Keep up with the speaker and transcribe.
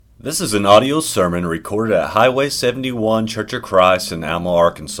This is an audio sermon recorded at Highway 71 Church of Christ in Alma,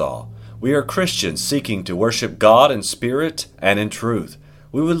 Arkansas. We are Christians seeking to worship God in spirit and in truth.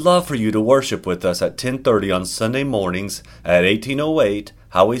 We would love for you to worship with us at 10:30 on Sunday mornings at 1808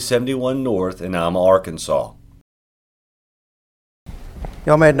 Highway 71 North in Alma, Arkansas.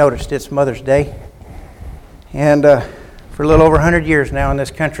 Y'all may have noticed it's Mother's Day. And for a little over 100 years now in this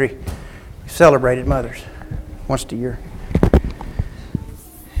country, we've celebrated mothers once a year.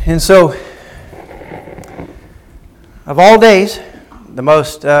 And so, of all days, the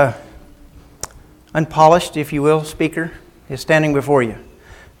most unpolished, if you will, speaker is standing before you.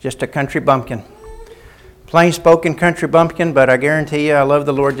 Just a country bumpkin. Plain-spoken country bumpkin, but I guarantee you I love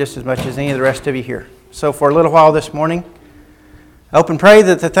the Lord just as much as any of the rest of you here. So for a little while this morning, I hope and pray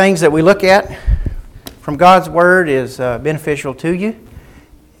that the things that we look at from God's Word is beneficial to you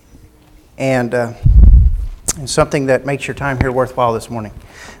and something that makes your time here worthwhile this morning.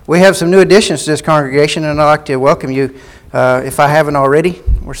 We have some new additions to this congregation, and I'd like to welcome you if I haven't already.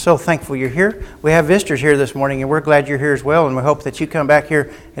 We're so thankful you're here. We have visitors here this morning, and we're glad you're here as well, and we hope that you come back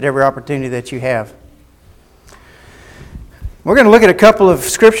here at every opportunity that you have. We're going to look at a couple of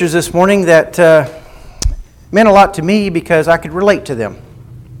scriptures this morning that meant a lot to me because I could relate to them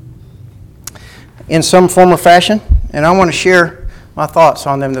in some form or fashion, and I want to share my thoughts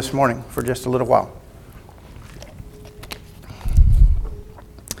on them this morning for just a little while.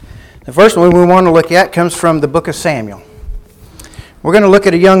 The first one we want to look at comes from the book of Samuel. We're going to look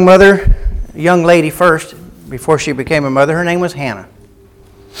at a young lady first, before she became a mother. Her name was Hannah.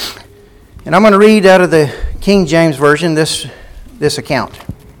 And I'm going to read out of the King James Version this account.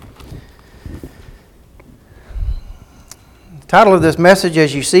 The title of this message,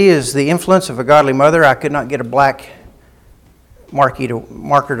 as you see, is The Influence of a Godly Mother. I could not get a black marker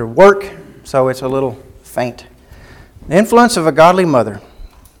to work, so it's a little faint. The Influence of a Godly Mother.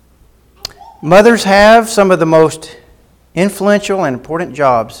 Mothers have some of the most influential and important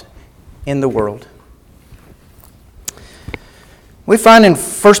jobs in the world. We find in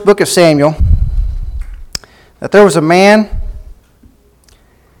first book of Samuel that there was a man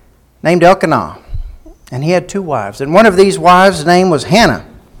named Elkanah, and he had two wives. And one of these wives' name was Hannah.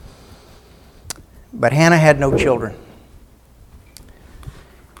 But Hannah had no children.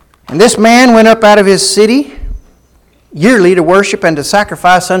 And this man went up out of his city yearly to worship and to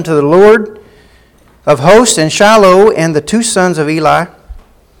sacrifice unto the Lord of hosts in Shiloh, and the two sons of Eli,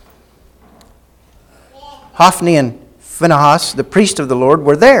 Hophni and Phinehas, the priest of the Lord,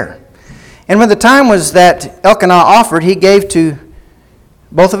 were there. And when the time was that Elkanah offered, he gave to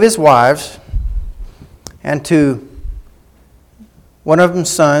both of his wives and to one of them's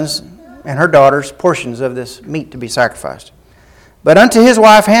sons and her daughters portions of this meat to be sacrificed. But unto his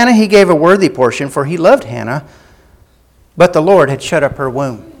wife Hannah he gave a worthy portion, for he loved Hannah, but the Lord had shut up her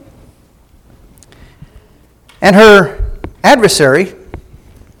womb. And her adversary,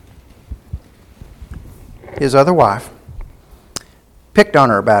 his other wife, picked on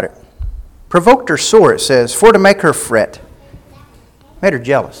her about it. Provoked her sore, it says, for to make her fret. Made her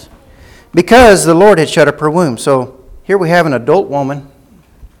jealous. Because the Lord had shut up her womb. So here we have an adult woman,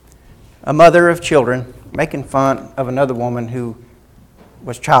 a mother of children, making fun of another woman who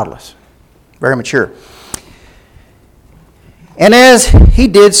was childless, very mature. And as he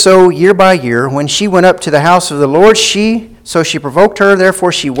did so year by year, when she went up to the house of the Lord, she provoked her,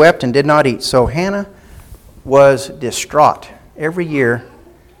 therefore she wept and did not eat. So Hannah was distraught every year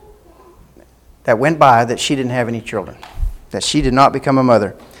that went by that she didn't have any children, that she did not become a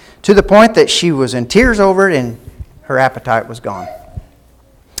mother, to the point that she was in tears over it and her appetite was gone.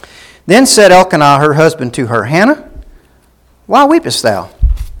 Then said Elkanah, her husband, to her, Hannah, why weepest thou?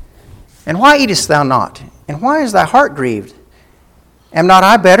 And why eatest thou not? And why is thy heart grieved? Am not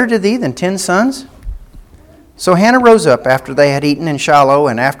I better to thee than 10 sons? So Hannah rose up after they had eaten in Shiloh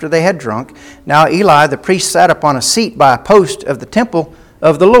and after they had drunk. Now Eli the priest sat upon a seat by a post of the temple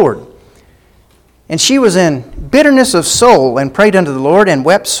of the Lord. And she was in bitterness of soul and prayed unto the Lord and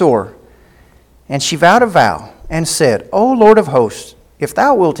wept sore. And she vowed a vow and said, O Lord of hosts, if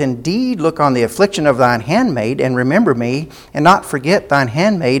thou wilt indeed look on the affliction of thine handmaid, and remember me, and not forget thine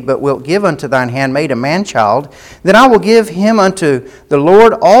handmaid, but wilt give unto thine handmaid a man-child, then I will give him unto the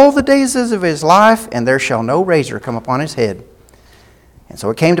Lord all the days of his life, and there shall no razor come upon his head. And so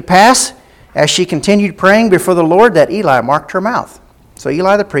it came to pass, as she continued praying before the Lord, that Eli marked her mouth. So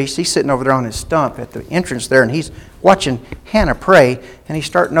Eli the priest, he's sitting over there on his stump at the entrance there, and he's watching Hannah pray, and he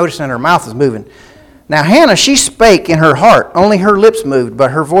starts noticing her mouth is moving. Now Hannah, she spake in her heart, only her lips moved,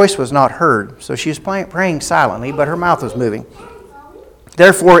 but her voice was not heard. So she was praying silently, but her mouth was moving.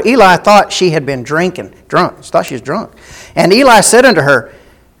 Therefore Eli thought she had been drunk. Thought she was drunk. And Eli said unto her,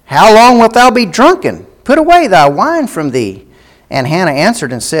 How long wilt thou be drunken? Put away thy wine from thee. And Hannah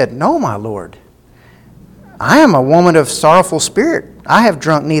answered and said, No, my Lord. I am a woman of sorrowful spirit. I have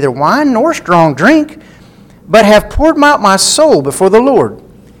drunk neither wine nor strong drink, but have poured out my soul before the Lord.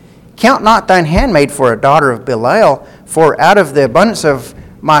 Count not thine handmaid for a daughter of Belial, for out of the abundance of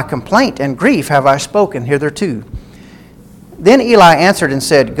my complaint and grief have I spoken hitherto. Then Eli answered and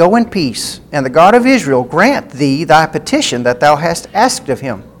said, Go in peace, and the God of Israel grant thee thy petition that thou hast asked of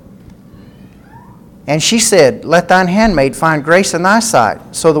him. And she said, Let thine handmaid find grace in thy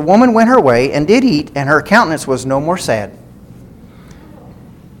sight. So the woman went her way and did eat, and her countenance was no more sad.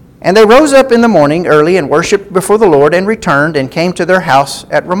 And they rose up in the morning early and worshipped before the Lord, and returned and came to their house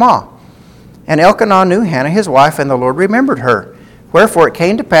at Ramah. And Elkanah knew Hannah his wife, and the Lord remembered her. Wherefore it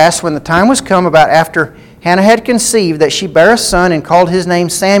came to pass, when the time was come about after Hannah had conceived, that she bare a son, and called his name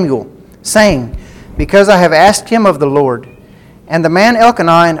Samuel, saying, Because I have asked him of the Lord. And the man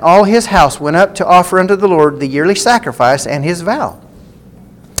Elkanah and all his house went up to offer unto the Lord the yearly sacrifice and his vow.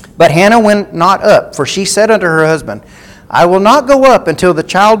 But Hannah went not up, for she said unto her husband, I will not go up until the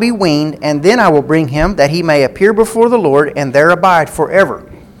child be weaned, and then I will bring him, that he may appear before the Lord, and there abide forever.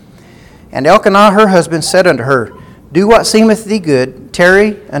 And Elkanah her husband said unto her, Do what seemeth thee good,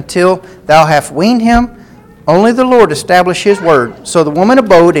 tarry until thou hast weaned him. Only the Lord establish his word. So the woman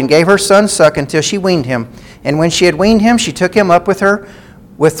abode and gave her son suck until she weaned him. And when she had weaned him, she took him up with her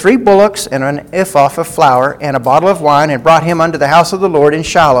with 3 bullocks and an ephah of flour and a bottle of wine, and brought him unto the house of the Lord in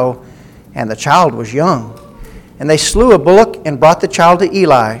Shiloh. And the child was young. And they slew a bullock and brought the child to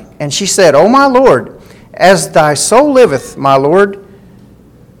Eli. And she said, O my Lord, as thy soul liveth, my Lord,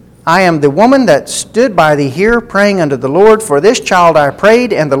 I am the woman that stood by thee here, praying unto the Lord. For this child I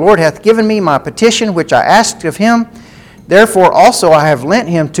prayed, and the Lord hath given me my petition which I asked of him. Therefore also I have lent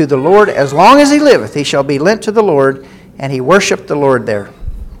him to the Lord. As long as he liveth, he shall be lent to the Lord. And he worshipped the Lord there.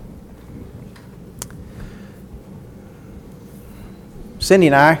 Cindy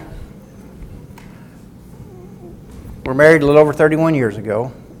and I were married a little over 31 years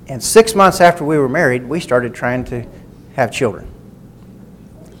ago. And 6 months after we were married, we started trying to have children.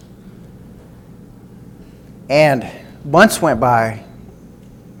 And months went by,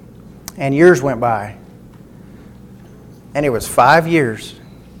 and years went by. And it was 5 years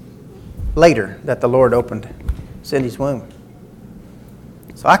later that the Lord opened Cindy's womb.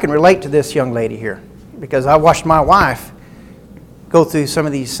 So I can relate to this young lady here, because I watched my wife go through some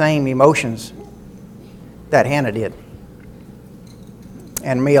of these same emotions that Hannah did,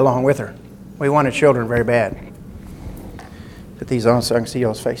 and me along with her. We wanted children very bad. Put these on so I can see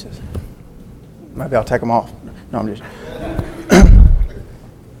y'all's faces. Maybe I'll take them off. No, I'm just...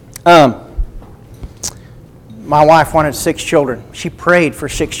 My wife wanted 6 children. She prayed for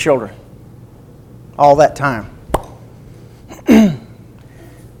 6 children all that time.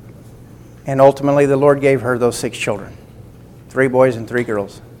 And ultimately the Lord gave her those 6 children. 3 boys and 3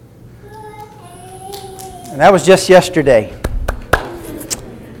 girls. And that was just yesterday.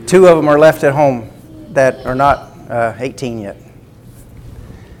 2 of them are left at home that are not 18 yet.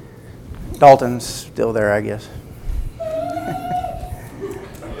 Dalton's still there, I guess.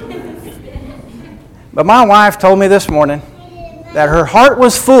 But my wife told me this morning that her heart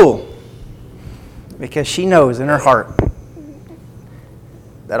was full, because she knows in her heart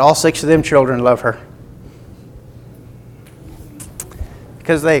that all 6 of them children love her,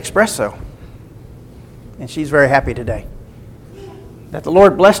 because they express so. And she's very happy today that the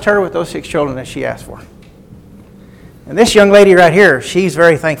Lord blessed her with those 6 children that she asked for. And this young lady right here, she's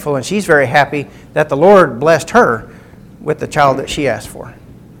very thankful, and she's very happy that the Lord blessed her with the child that she asked for.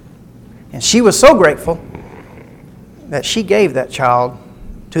 And she was so grateful that she gave that child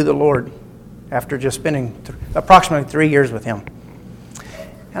to the Lord after just spending approximately 3 years with him.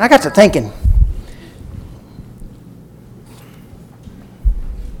 And I got to thinking,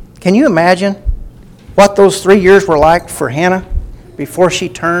 can you imagine what those 3 years were like for Hannah before she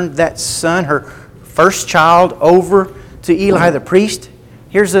turned that son, her first child, over to Eli the priest?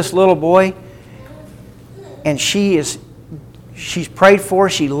 Here's this little boy, and she's prayed for.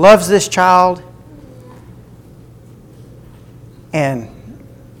 She loves this child. And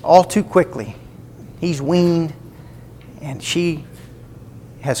all too quickly, he's weaned, and she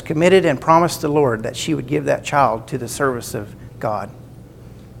has committed and promised the Lord that she would give that child to the service of God.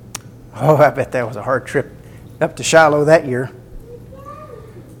 Oh, I bet that was a hard trip up to Shiloh that year.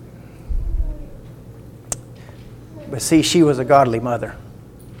 But see, she was a godly mother.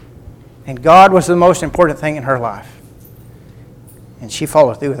 And God was the most important thing in her life. And she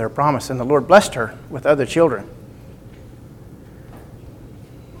followed through with her promise, and the Lord blessed her with other children.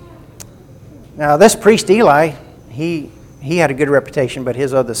 Now, this priest Eli, he he had a good reputation, but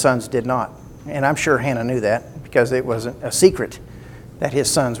his other sons did not. And I'm sure Hannah knew that because it wasn't a secret that his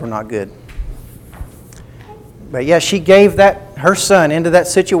sons were not good. But yes, she gave her son into that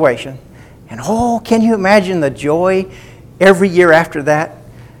situation. And can you imagine the joy every year after that?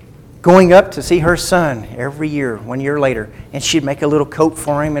 Going up to see her son every year, 1 year later. And she'd make a little coat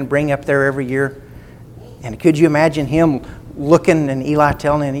for him and bring up there every year. And could you imagine him looking and Eli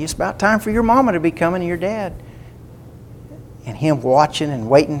telling him, it's about time for your mama to be coming and your dad. And him watching and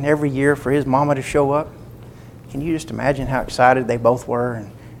waiting every year for his mama to show up. Can you just imagine how excited they both were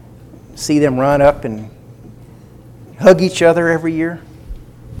and see them run up and hug each other every year?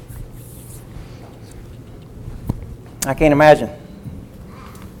 I can't imagine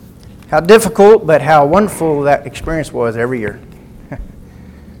how difficult, but how wonderful that experience was every year.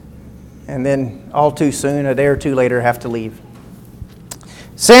 And then all too soon, a day or two later, have to leave.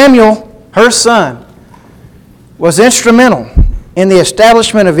 Samuel, her son, was instrumental in the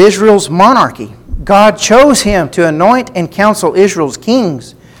establishment of Israel's monarchy. God chose him to anoint and counsel Israel's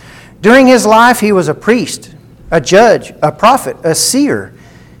kings. During his life, he was a priest, a judge, a prophet, a seer,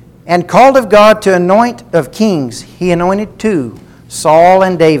 and called of God to anoint of kings. He anointed two, Saul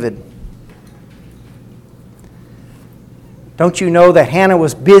and David. Don't you know that Hannah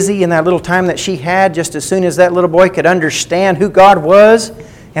was busy in that little time that she had just as soon as that little boy could understand who God was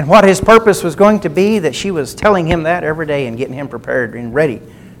and what His purpose was going to be, that she was telling him that every day and getting him prepared and ready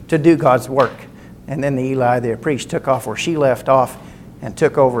to do God's work. And then Eli, the priest, took off where she left off and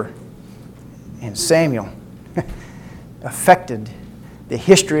took over. And Samuel affected the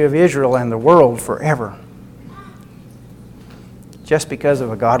history of Israel and the world forever just because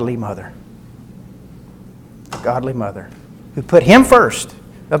of a godly mother. A godly mother who put him first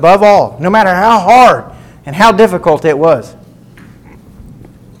above all, no matter how hard and how difficult it was.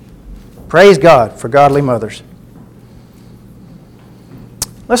 Praise God for godly mothers.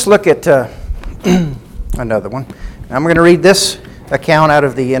 Let's look at another one. I'm going to read this account out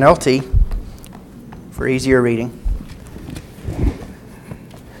of the NLT for easier reading.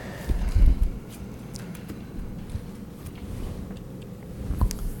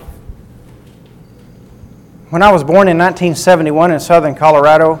 When I was born in 1971 in southern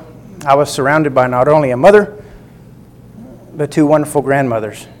Colorado, I was surrounded by not only a mother, but two wonderful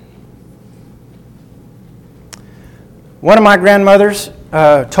grandmothers. One of my grandmothers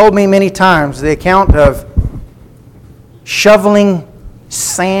told me many times the account of shoveling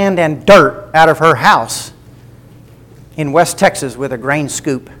sand and dirt out of her house in West Texas with a grain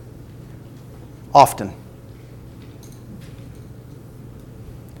scoop often.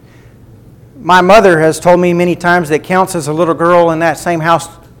 My mother has told me many times that counts as a little girl in that same house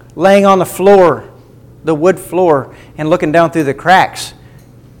laying on the floor, the wood floor, and looking down through the cracks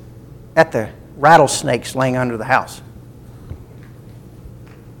at the rattlesnakes laying under the house.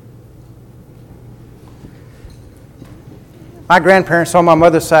 My grandparents on my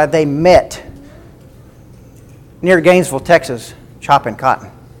mother's side, they met near Gainesville, Texas, chopping cotton.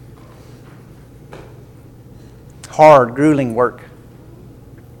 Hard, grueling work.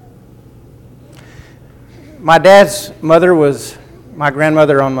 My dad's mother was, my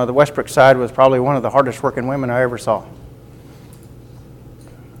grandmother on the Westbrook side was probably one of the hardest working women I ever saw.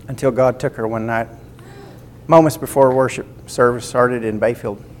 Until God took her one night, moments before worship service started in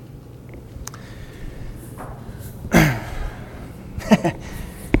Bayfield.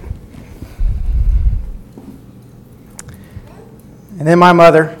 And then my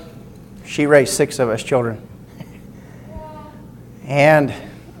mother, she raised 6 of us children. And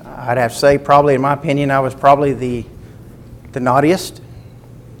I'd have to say, probably in my opinion, I was probably the naughtiest,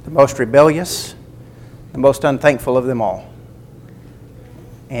 the most rebellious, the most unthankful of them all.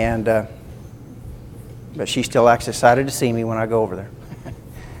 And but she still acts excited to see me when I go over there.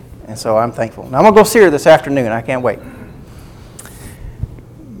 And so I'm thankful. Now I'm going to go see her this afternoon. I can't wait.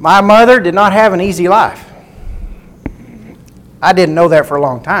 My mother did not have an easy life. I didn't know that for a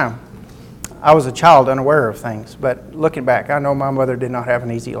long time. I was a child unaware of things. But looking back, I know my mother did not have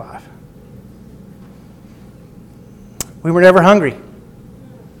an easy life. We were never hungry.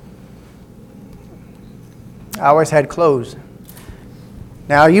 I always had clothes.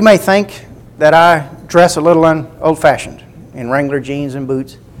 Now, you may think that I dress a little old-fashioned in Wrangler jeans and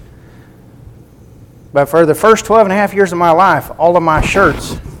boots. But for the first 12 and a half years of my life, all of my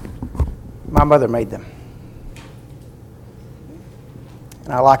shirts, my mother made them.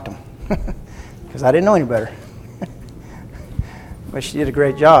 And I liked them because I didn't know any better. But she did a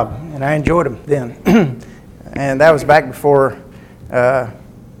great job, and I enjoyed them then. And that was back before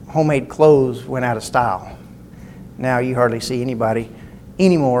homemade clothes went out of style. Now you hardly see anybody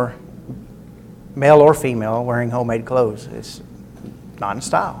anymore male or female, wearing homemade clothes. It's not in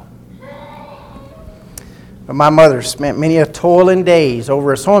style. But my mother spent many a toiling days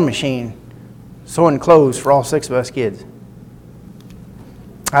over a sewing machine sewing clothes for all 6 of us kids.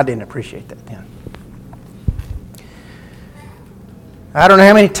 I didn't appreciate that then. I don't know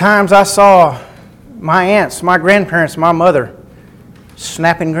how many times I saw my aunts, my grandparents, my mother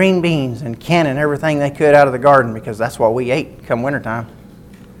snapping green beans and canning everything they could out of the garden, because that's what we ate come wintertime.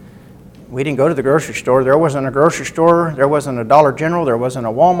 We didn't go to the grocery store. There wasn't a grocery store. There wasn't a Dollar General. There wasn't a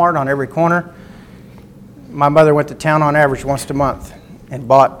Walmart on every corner. My mother went to town on average once a month and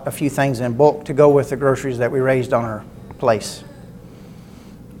bought a few things in bulk to go with the groceries that we raised on our place.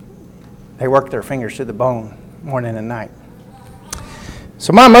 They worked their fingers to the bone morning and night.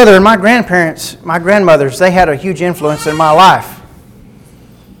 So my mother and my grandmothers, they had a huge influence in my life.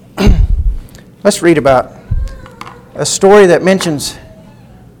 Let's read about a story that mentions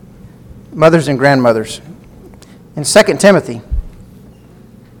mothers and grandmothers. In 2 Timothy,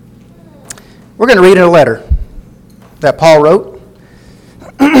 we're going to read a letter that Paul wrote.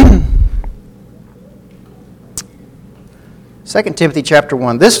 2 Timothy chapter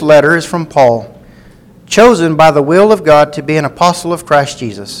 1. This letter is from Paul, chosen by the will of God to be an apostle of Christ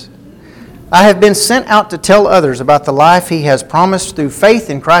Jesus. I have been sent out to tell others about the life he has promised through faith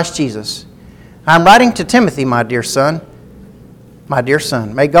in Christ Jesus. I am writing to Timothy, my dear son.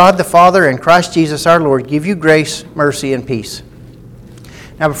 May God the Father and Christ Jesus our Lord give you grace, mercy, and peace.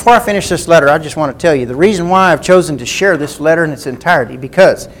 Now, before I finish this letter, I just want to tell you the reason why I've chosen to share this letter in its entirety,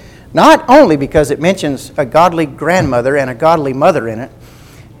 because not only because it mentions a godly grandmother and a godly mother in it,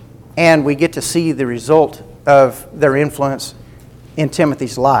 and we get to see the result of their influence in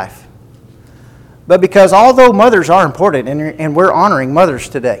Timothy's life, but because although mothers are important, and we're honoring mothers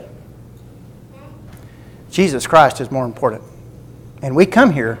today, Jesus Christ is more important. And we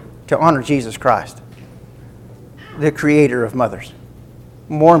come here to honor Jesus Christ, the creator of mothers,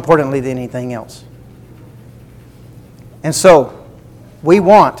 more importantly than anything else. And so, we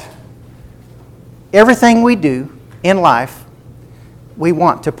want everything we do in life, we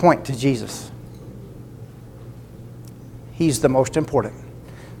want to point to Jesus. He's the most important.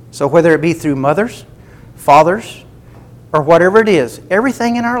 So whether it be through mothers, fathers, or whatever it is,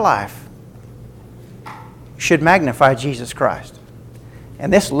 everything in our life should magnify Jesus Christ.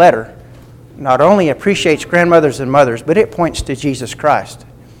 And this letter not only appreciates grandmothers and mothers, but it points to Jesus Christ,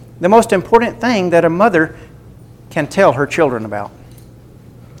 the most important thing that a mother can tell her children about,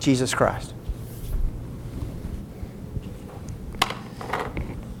 Jesus Christ.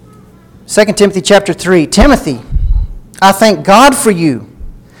 2 Timothy chapter 3. Timothy, I thank God for you,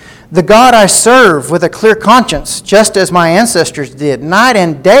 the God I serve with a clear conscience, just as my ancestors did. Night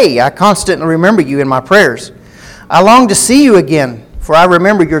and day I constantly remember you in my prayers. I long to see you again, for I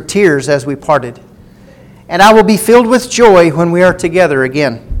remember your tears as we parted. And I will be filled with joy when we are together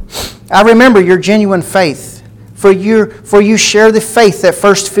again. I remember your genuine faith, for you share the faith that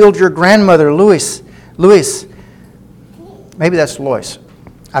first filled your grandmother, Louis. Maybe that's Lois.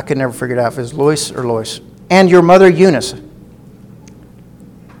 I could never figure it out if it's Lois or Lois. And your mother, Eunice.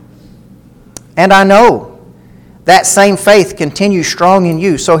 And I know that same faith continues strong in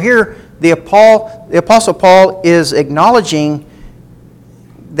you. So here the Apostle Paul is acknowledging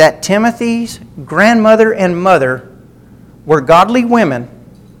that Timothy's grandmother and mother were godly women,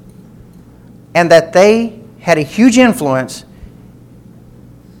 and that they had a huge influence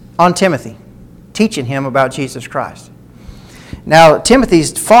on Timothy, teaching him about Jesus Christ. Now,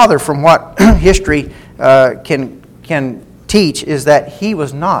 Timothy's father, from what history can teach, is that he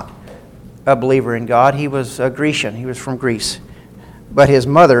was not a believer in God. He was a Grecian. He was from Greece. But his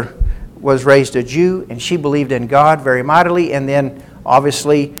mother was raised a Jew, and she believed in God very mightily. And then,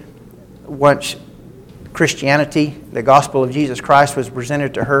 obviously, once Christianity, the gospel of Jesus Christ, was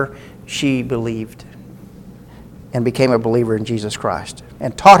presented to her, she believed and became a believer in Jesus Christ,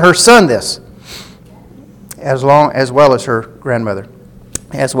 and taught her son this, as well as her grandmother,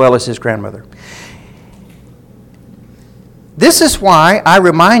 as well as his grandmother. This is why I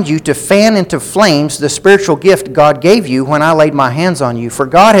remind you to fan into flames the spiritual gift God gave you when I laid my hands on you. For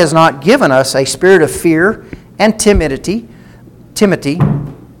God has not given us a spirit of fear and timidity,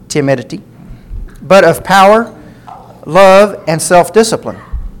 but of power, love, and self-discipline.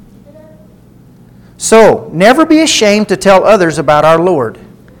 So, never be ashamed to tell others about our Lord.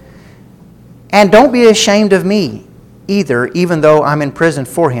 And don't be ashamed of me either, even though I'm in prison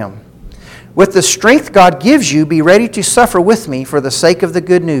for Him. With the strength God gives you, be ready to suffer with me for the sake of the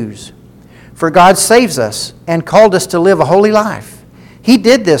good news. For God saves us and called us to live a holy life. He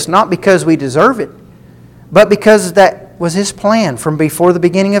did this not because we deserve it, but because that was His plan from before the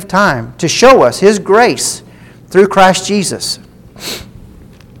beginning of time, to show us His grace through Christ Jesus.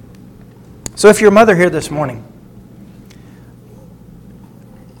 So if you're a mother here this morning,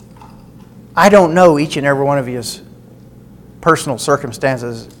 I don't know each and every one of you's personal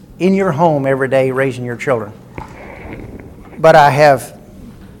circumstances in your home every day raising your children. But I have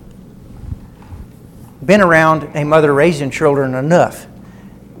been around a mother raising children enough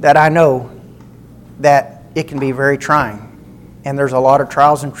that I know that it can be very trying. And there's a lot of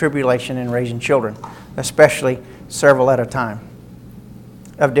trials and tribulation in raising children, especially several at a time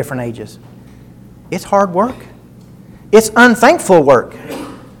of different ages. It's hard work. It's unthankful work.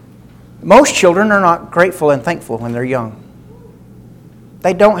 Most children are not grateful and thankful when they're young.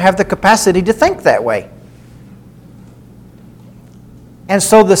 They don't have the capacity to think that way. And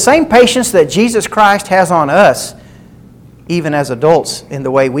so the same patience that Jesus Christ has on us, even as adults, in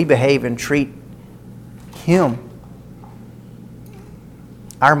the way we behave and treat Him,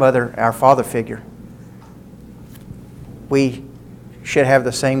 our mother, our father figure, we should have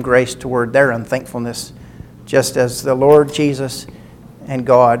the same grace toward their unthankfulness, just as the Lord Jesus and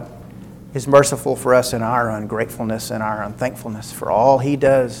God is merciful for us in our ungratefulness and our unthankfulness for all He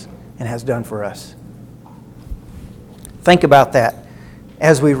does and has done for us. Think about that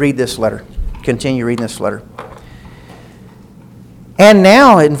as we read this letter. Continue reading this letter. And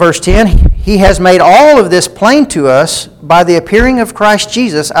now in verse 10, He has made all of this plain to us by the appearing of Christ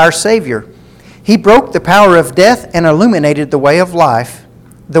Jesus, our Savior. He broke the power of death and illuminated the way of life,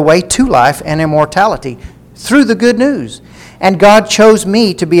 the way to life and immortality, through the good news. And God chose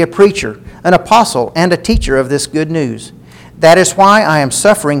me to be a preacher, an apostle, and a teacher of this good news. That is why I am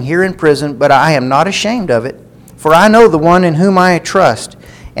suffering here in prison, but I am not ashamed of it, for I know the one in whom I trust,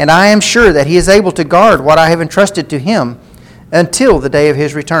 and I am sure that He is able to guard what I have entrusted to Him until the day of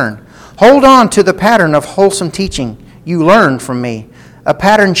His return. Hold on to the pattern of wholesome teaching you learned from me, a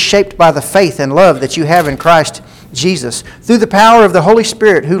pattern shaped by the faith and love that you have in Christ Jesus, through the power of the Holy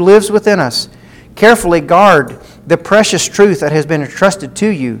Spirit who lives within us. Carefully guard the precious truth that has been entrusted to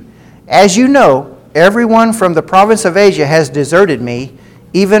you. As you know, everyone from the province of Asia has deserted me,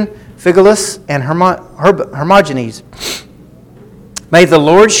 even Phygelus and Hermogenes. May the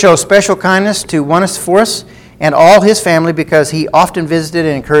Lord show special kindness to Onesiphorus and all his family, because he often visited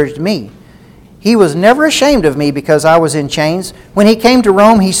and encouraged me. He was never ashamed of me because I was in chains. When he came to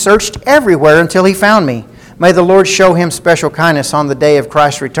Rome, he searched everywhere until he found me. May the Lord show him special kindness on the day of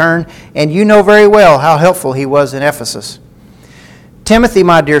Christ's return, and you know very well how helpful he was in Ephesus. Timothy,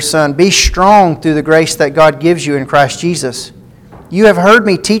 my dear son, be strong through the grace that God gives you in Christ Jesus. You have heard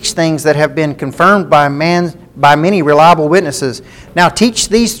me teach things that have been confirmed by many reliable witnesses. Now teach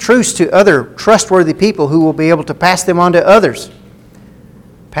these truths to other trustworthy people who will be able to pass them on to others.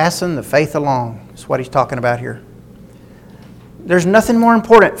 Passing the faith along is what he's talking about here. There's nothing more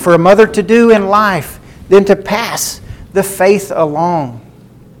important for a mother to do in life than to pass the faith along,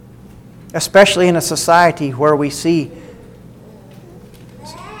 especially in a society where we see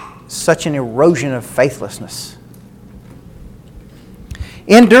such an erosion of faithlessness.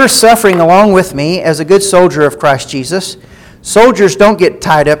 Endure suffering along with me as a good soldier of Christ Jesus. Soldiers don't get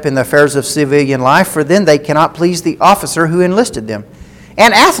tied up in the affairs of civilian life, for then they cannot please the officer who enlisted them.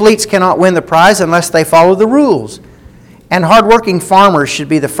 And athletes cannot win the prize unless they follow the rules. And hardworking farmers should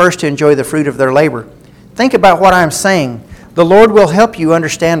be the first to enjoy the fruit of their labor. Think about what I am saying. The Lord will help you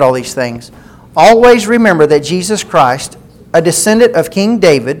understand all these things. Always remember that Jesus Christ, a descendant of King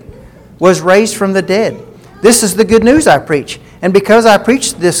David, was raised from the dead. This is the good news I preach. And because I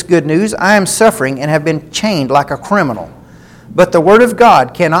preach this good news, I am suffering and have been chained like a criminal. But the Word of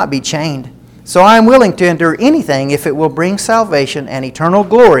God cannot be chained. So I am willing to endure anything if it will bring salvation and eternal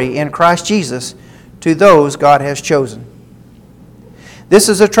glory in Christ Jesus to those God has chosen. This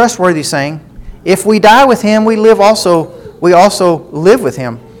is a trustworthy saying. If we die with Him, we also live with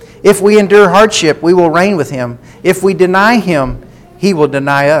Him. If we endure hardship, we will reign with Him. If we deny Him, He will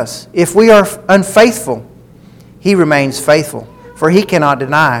deny us. If we are unfaithful, He remains faithful, for He cannot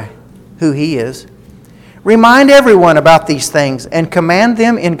deny who He is. Remind everyone about these things and command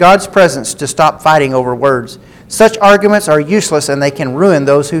them in God's presence to stop fighting over words. Such arguments are useless and they can ruin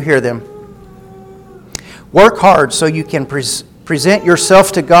those who hear them. Work hard so you can present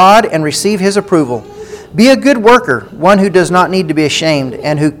yourself to God and receive His approval. Be a good worker, one who does not need to be ashamed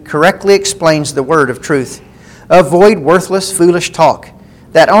and who correctly explains the word of truth. Avoid worthless, foolish talk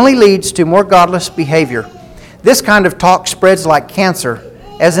that only leads to more godless behavior. This kind of talk spreads like cancer,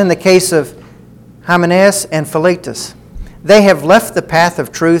 as in the case of Hymenaeus and Philetus. They have left the path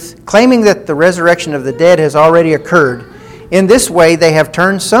of truth, claiming that the resurrection of the dead has already occurred. In this way, they have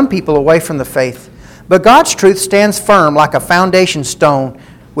turned some people away from the faith. But God's truth stands firm like a foundation stone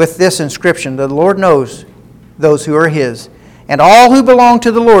with this inscription: the Lord knows those who are His, and all who belong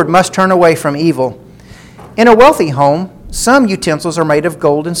to the Lord must turn away from evil. In a wealthy home, some utensils are made of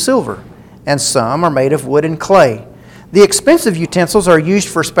gold and silver, and some are made of wood and clay. The expensive utensils are used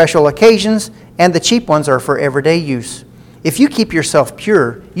for special occasions, and the cheap ones are for everyday use. If you keep yourself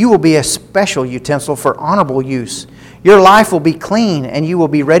pure, you will be a special utensil for honorable use. Your life will be clean, and you will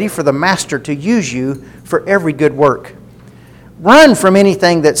be ready for the Master to use you for every good work. Run from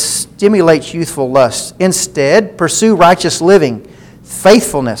anything that stimulates youthful lusts. Instead, pursue righteous living,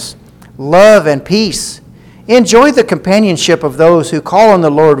 faithfulness, love, and peace. Enjoy the companionship of those who call on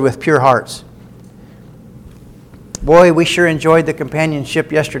the Lord with pure hearts. Boy, we sure enjoyed the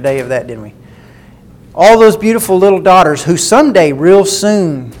companionship yesterday of that, didn't we? All those beautiful little daughters who someday, real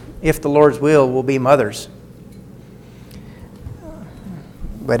soon, if the Lord's will be mothers.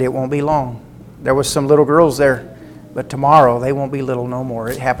 But it won't be long. There was some little girls there, but tomorrow they won't be little no more.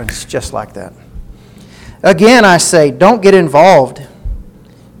 It happens just like that. Again, I say, don't get involved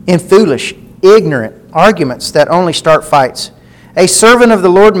in foolish, ignorant arguments that only start fights. A servant of the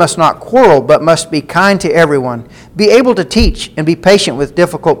Lord must not quarrel, but must be kind to everyone, be able to teach, and be patient with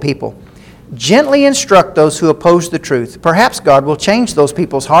difficult people. Gently instruct those who oppose the truth. Perhaps God will change those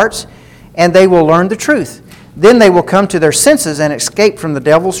people's hearts, and they will learn the truth. Then they will come to their senses and escape from the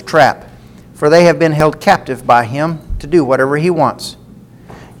devil's trap, for they have been held captive by him to do whatever he wants.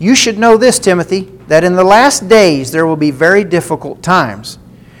 You should know this, Timothy, that in the last days there will be very difficult times.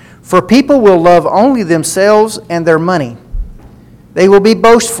 For people will love only themselves and their money. They will be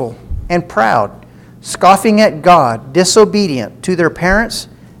boastful and proud, scoffing at God, disobedient to their parents,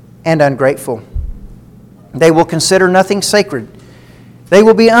 and ungrateful. They will consider nothing sacred. They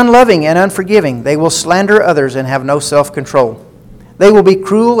will be unloving and unforgiving. They will slander others and have no self-control. They will be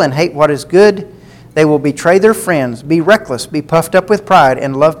cruel and hate what is good. They will betray their friends, be reckless, be puffed up with pride,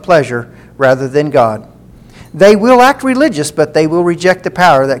 and love pleasure rather than God. They will act religious, but they will reject the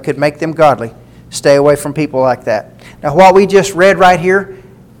power that could make them godly. Stay away from people like that. Now, what we just read right here,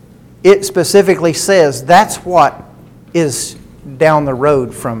 it specifically says that's what is down the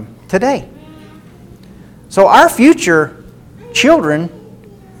road from today. So our future children,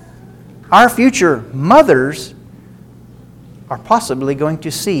 our future mothers are possibly going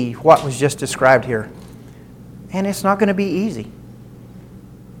to see what was just described here. And it's not going to be easy.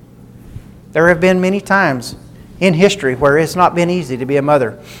 There have been many times in history where it's not been easy to be a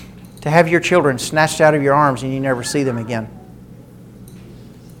mother, to have your children snatched out of your arms and you never see them again.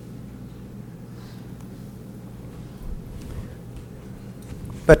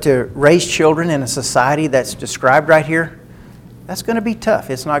 But to raise children in a society that's described right here, that's going to be tough.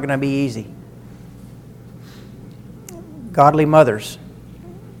 It's not going to be easy. Godly mothers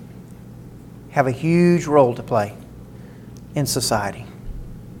have a huge role to play in society.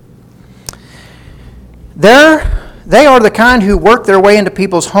 They are the kind who work their way into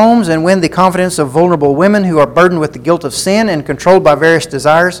people's homes and win the confidence of vulnerable women who are burdened with the guilt of sin and controlled by various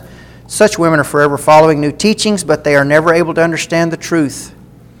desires. Such women are forever following new teachings, but they are never able to understand the truth.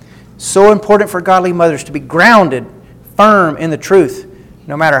 So important for godly mothers to be grounded, firm in the truth,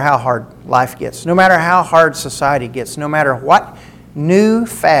 no matter how hard life gets, no matter how hard society gets, no matter what new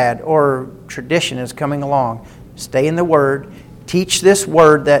fad or tradition is coming along. Stay in the Word. Teach this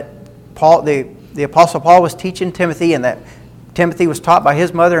Word that the Apostle Paul was teaching Timothy, and that Timothy was taught by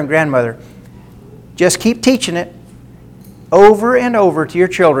his mother and grandmother. Just keep teaching it over and over to your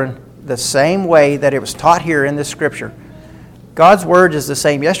children the same way that it was taught here in this Scripture. God's Word is the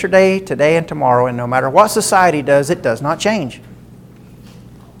same yesterday, today, and tomorrow, and no matter what society does, it does not change.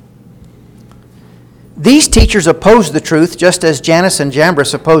 These teachers oppose the truth just as Jannes and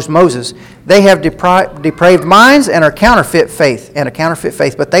Jambres opposed Moses. They have depraved minds and are counterfeit faith,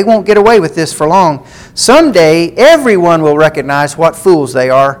 but they won't get away with this for long. Someday, everyone will recognize what fools they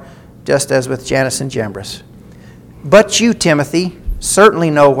are, just as with Jannes and Jambres. But you, Timothy,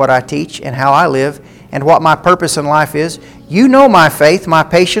 certainly know what I teach and how I live and what my purpose in life is. You know my faith, my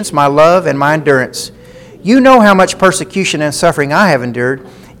patience, my love, and my endurance. You know how much persecution and suffering I have endured.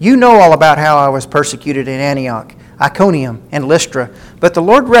 You know all about how I was persecuted in Antioch, Iconium, and Lystra, but the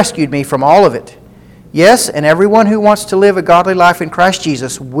Lord rescued me from all of it. Yes, and everyone who wants to live a godly life in Christ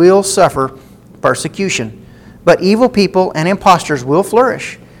Jesus will suffer persecution. But evil people and impostors will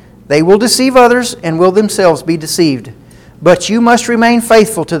flourish. They will deceive others and will themselves be deceived. But you must remain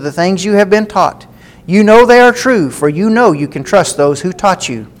faithful to the things you have been taught. You know they are true, for you know you can trust those who taught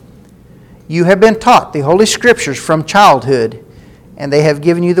you. You have been taught the Holy Scriptures from childhood, and they have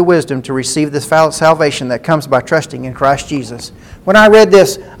given you the wisdom to receive this salvation that comes by trusting in Christ Jesus. When I read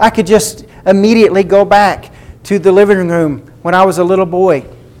this, I could just immediately go back to the living room when I was a little boy.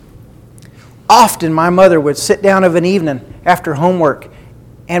 Often my mother would sit down of an evening after homework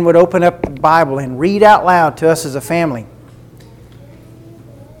and would open up the Bible and read out loud to us as a family.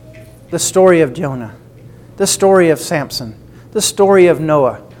 The story of Jonah, the story of Samson, the story of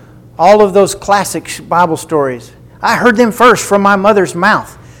Noah, all of those classic Bible stories. I heard them first from my mother's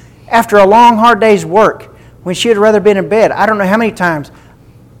mouth after a long, hard day's work when she had rather been in bed. I don't know how many times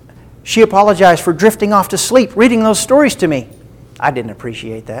she apologized for drifting off to sleep reading those stories to me. I didn't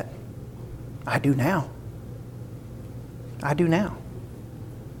appreciate that. I do now. I do now.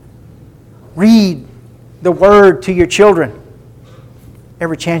 Read the Word to your children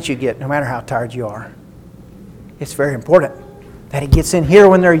every chance you get, no matter how tired you are. It's very important that it gets in here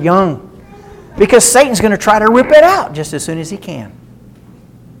when they're young, because Satan's going to try to rip it out just as soon as he can.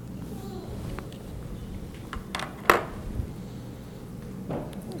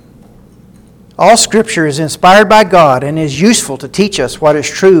 All Scripture is inspired by God and is useful to teach us what is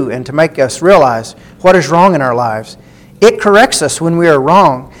true and to make us realize what is wrong in our lives. It corrects us when we are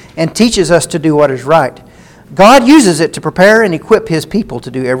wrong and teaches us to do what is right. God uses it to prepare and equip His people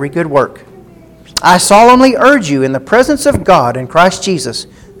to do every good work. I solemnly urge you in the presence of God and Christ Jesus,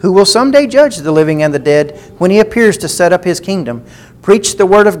 who will someday judge the living and the dead when He appears to set up His kingdom, preach the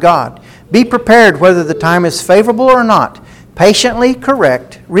Word of God. Be prepared whether the time is favorable or not. Patiently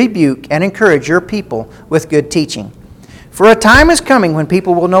correct, rebuke, and encourage your people with good teaching. For a time is coming when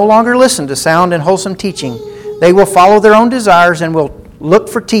people will no longer listen to sound and wholesome teaching. They will follow their own desires and will look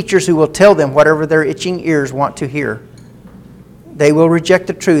for teachers who will tell them whatever their itching ears want to hear. They will reject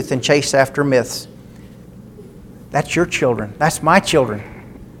the truth and chase after myths. That's your children. That's my children.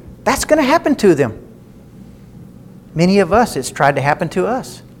 That's going to happen to them. Many of us, it's tried to happen to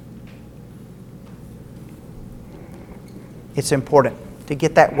us. It's important to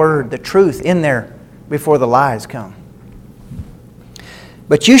get that word, the truth, in there before the lies come.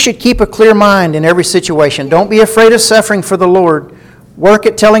 But you should keep a clear mind in every situation. Don't be afraid of suffering for the Lord. Work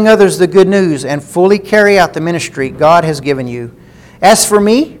at telling others the good news and fully carry out the ministry God has given you. As for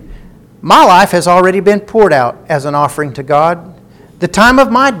me, my life has already been poured out as an offering to God. The time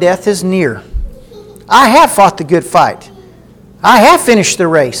of my death is near. I have fought the good fight. I have finished the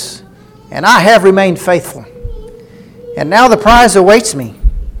race, and I have remained faithful. And now the prize awaits me,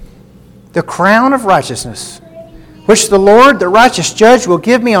 the crown of righteousness, which the Lord, the righteous judge, will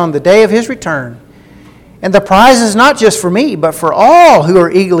give me on the day of His return. And the prize is not just for me, but for all who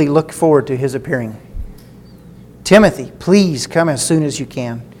are eagerly looking forward to His appearing. Timothy, please come as soon as you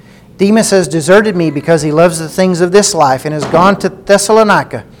can. Demas has deserted me because he loves the things of this life and has gone to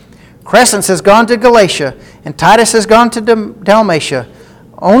Thessalonica. Crescens has gone to Galatia, and Titus has gone to Dalmatia.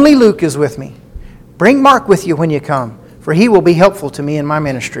 Only Luke is with me. Bring Mark with you when you come, for he will be helpful to me in my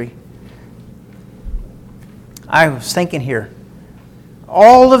ministry. I was thinking here,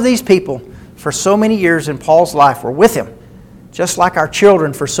 all of these people for so many years in Paul's life were with him, just like our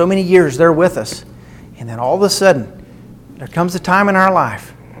children for so many years they're with us. And then all of a sudden, there comes a time in our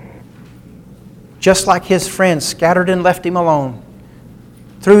life, just like his friends scattered and left him alone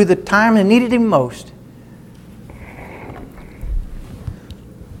through the time they needed him most.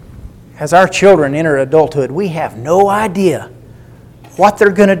 As our children enter adulthood, we have no idea what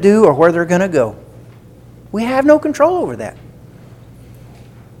they're going to do or where they're going to go. We have no control over that.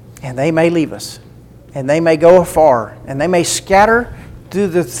 And they may leave us, and they may go afar, and they may scatter through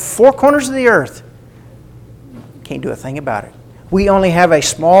the four corners of the earth. Can't do a thing about it. We only have a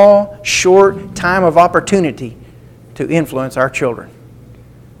small, short time of opportunity to influence our children.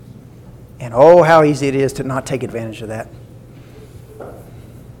 And oh, how easy it is to not take advantage of that.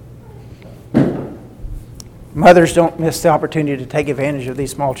 Mothers, don't miss the opportunity to take advantage of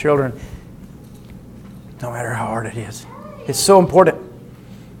these small children, no matter how hard it is. It's so important.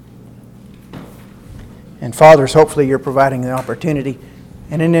 And fathers, hopefully you're providing the opportunity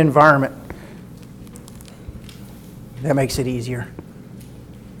and an environment that makes it easier.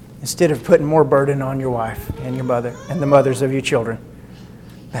 Instead of putting more burden on your wife and your mother and the mothers of your children.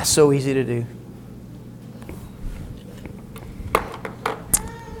 That's so easy to do.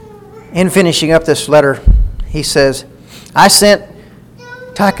 In finishing up this letter, he says, I sent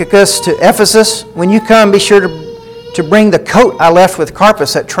Tychicus to Ephesus. When you come, be sure to bring the coat I left with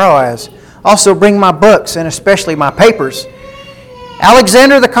Carpus at Troas. Also bring my books and especially my papers.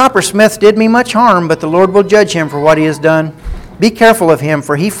 Alexander the coppersmith did me much harm, but the Lord will judge him for what he has done. Be careful of him,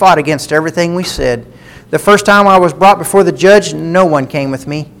 for he fought against everything we said. The first time I was brought before the judge, no one came with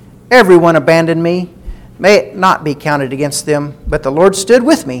me. Everyone abandoned me. May it not be counted against them, but the Lord stood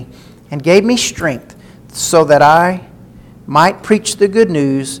with me and gave me strength so that I might preach the good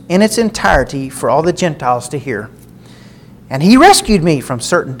news in its entirety for all the Gentiles to hear. And he rescued me from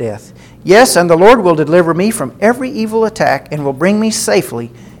certain death. Yes, and the Lord will deliver me from every evil attack and will bring me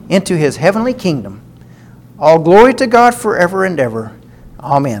safely into his heavenly kingdom. All glory to God forever and ever.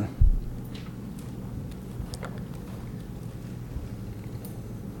 Amen.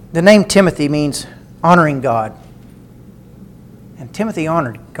 The name Timothy means honoring God. And Timothy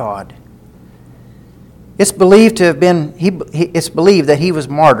honored God. It's believed that he was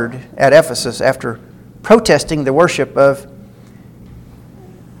martyred at Ephesus after protesting the worship of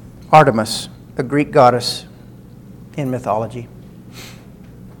Artemis, a Greek goddess in mythology.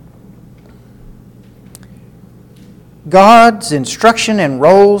 God's instruction and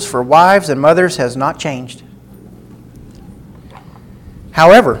roles for wives and mothers has not changed.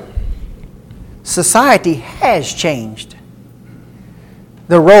 However, society has changed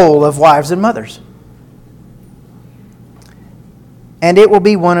the role of wives and mothers. And it will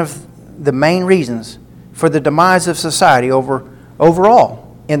be one of the main reasons for the demise of society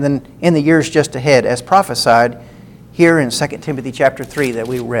overall in the years just ahead, as prophesied here in 2 Timothy chapter 3 that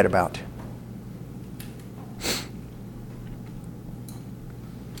we read about.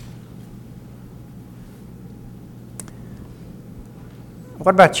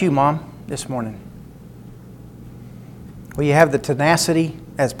 What about you, Mom, this morning? Will you have the tenacity,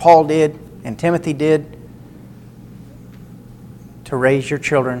 as Paul did and Timothy did, to raise your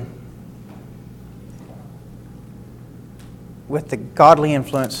children with the godly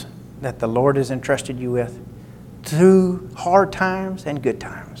influence that the Lord has entrusted you with through hard times and good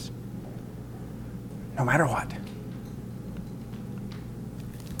times, no matter what?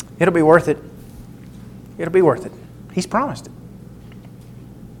 It'll be worth it. It'll be worth it. He's promised it.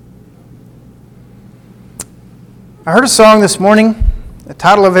 I heard a song this morning. The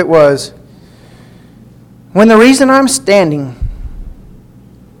title of it was, "When the Reason I'm Standing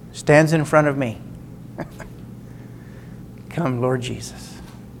Stands in Front of Me." Come, Lord Jesus.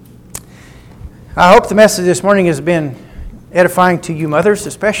 I hope the message this morning has been edifying to you mothers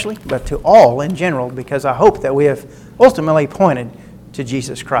especially, but to all in general, because I hope that we have ultimately pointed to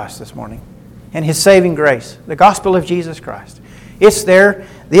Jesus Christ this morning and His saving grace, the gospel of Jesus Christ. It's there.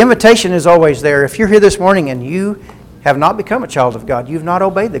 The invitation is always there. If you're here this morning and you have not become a child of God, you've not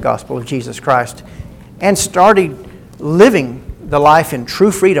obeyed the gospel of Jesus Christ and started living the life in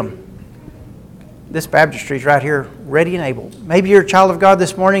true freedom, this baptistry is right here, ready and able. Maybe you're a child of God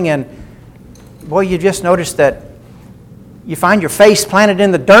this morning and, boy, you just noticed that you find your face planted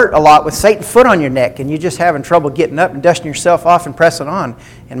in the dirt a lot with Satan's foot on your neck, and you're just having trouble getting up and dusting yourself off and pressing on.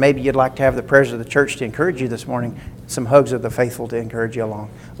 And maybe you'd like to have the prayers of the church to encourage you this morning, some hugs of the faithful to encourage you along.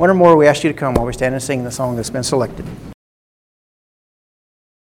 One or more, we ask you to come while we stand and sing the song that's been selected.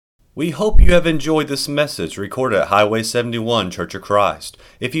 We hope you have enjoyed this message recorded at Highway 71 Church of Christ.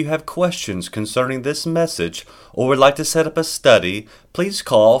 If you have questions concerning this message or would like to set up a study, please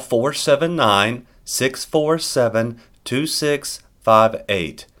call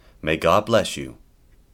 479-647-2658. May God bless you.